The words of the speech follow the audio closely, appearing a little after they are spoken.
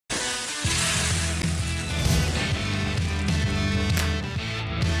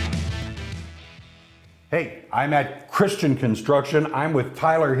Hey, I'm at Christian Construction. I'm with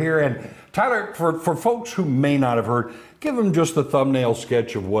Tyler here. And Tyler, for folks who may not have heard, give them just a thumbnail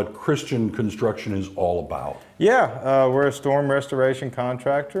sketch of what Christian Construction is all about. Yeah, we're a storm restoration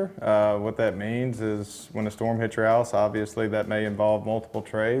contractor. What that means is when a storm hits your house, obviously that may involve multiple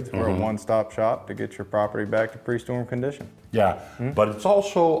trades. We're a one-stop shop to get your property back to pre-storm condition. Yeah, but it's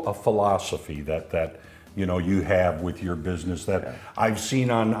also a philosophy that you have with your business that I've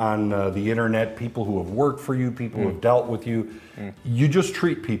seen on the internet, people who have worked for you, people who have dealt with you. You just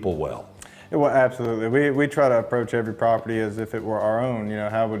treat people well. Well, absolutely. We try to approach every property as if it were our own.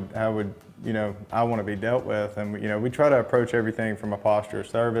 How would I want to be dealt with? And we try to approach everything from a posture of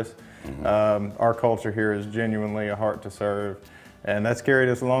service. Our culture here is genuinely a heart to serve, and that's carried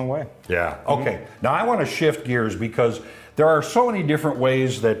us a long way. Yeah. Okay. Now I want to shift gears because there are so many different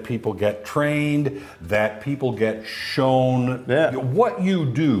ways that people get trained, that people get shown what you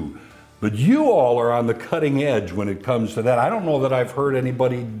do. But you all are on the cutting edge when it comes to that. I don't know that I've heard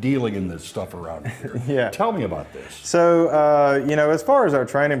anybody dealing in this stuff around here. Tell me about this. So, as far as our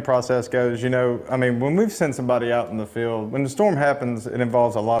training process goes, when we've sent somebody out in the field, when the storm happens, it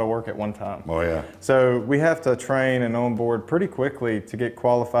involves a lot of work at one time. Oh, yeah. So we have to train and onboard pretty quickly to get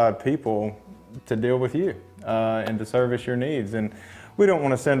qualified people to deal with you and to service your needs. And we don't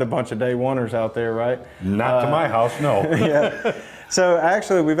want to send a bunch of day oneers out there, right? Not to my house, no. Yeah.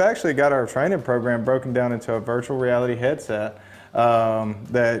 So we've actually got our training program broken down into a virtual reality headset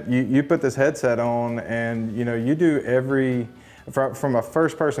that you put this headset on, and you do from a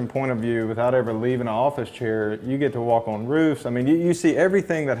first person point of view without ever leaving an office chair. You get to walk on roofs. I mean, you see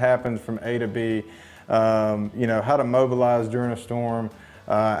everything that happens from A to B, how to mobilize during a storm,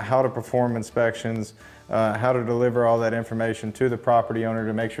 how to perform inspections, how to deliver all that information to the property owner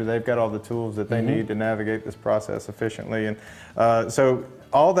to make sure they've got all the tools that they need to navigate this process efficiently. And so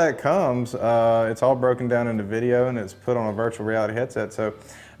all that comes, it's all broken down into video and it's put on a virtual reality headset. So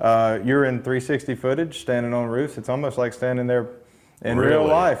you're in 360 footage standing on roofs. It's almost like standing there in real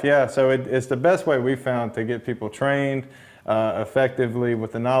life. Yeah, so it's the best way we've found to get people trained effectively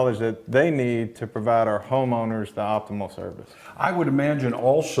with the knowledge that they need to provide our homeowners the optimal service. I would imagine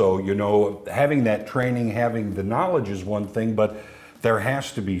also, having that training, having the knowledge is one thing, but there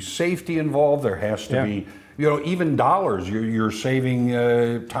has to be safety involved. There has to be, even dollars. You're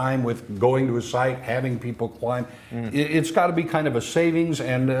saving time with going to a site, having people climb. It's got to be kind of a savings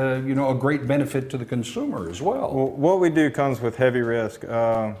and, a great benefit to the consumer as well. Well, what we do comes with heavy risk.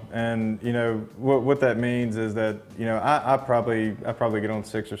 And, what that means is that, I probably get on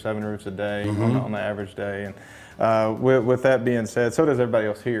 6 or 7 roofs a day on the average day. And with that being said, so does everybody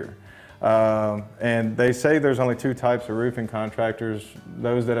else here. And they say there's only 2 types of roofing contractors,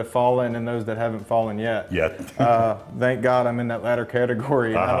 those that have fallen and those that haven't fallen yet. Thank God I'm in that latter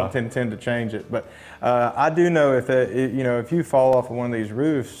category, and I don't intend to change it. But I do know if you fall off of one of these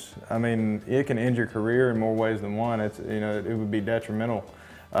roofs, I mean, it can end your career in more ways than one. It would be detrimental.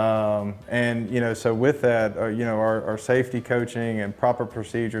 So with that, our safety coaching and proper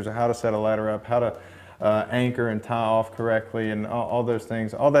procedures of how to set a ladder up, how to anchor and tie off correctly, and all those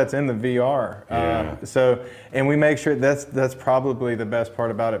things, all that's in the VR. And we make sure that's probably the best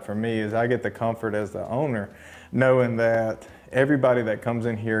part about it for me is I get the comfort as the owner knowing that everybody that comes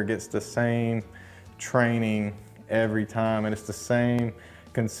in here gets the same training every time, and it's the same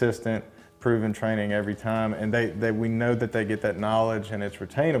consistent proven training every time, and we know that they get that knowledge and it's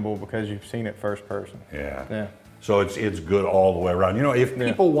retainable because you've seen it first person. So it's good all the way around. If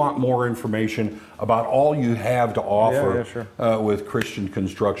people want more information about all you have to offer with Christian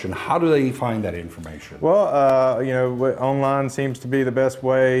Construction, how do they find that information? Well, online seems to be the best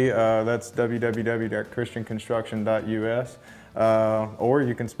way. That's www.christianconstruction.us. Or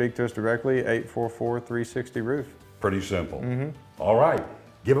you can speak to us directly, 844-360-ROOF. Pretty simple. All right.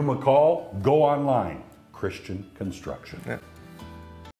 Give them a call. Go online. Christian Construction.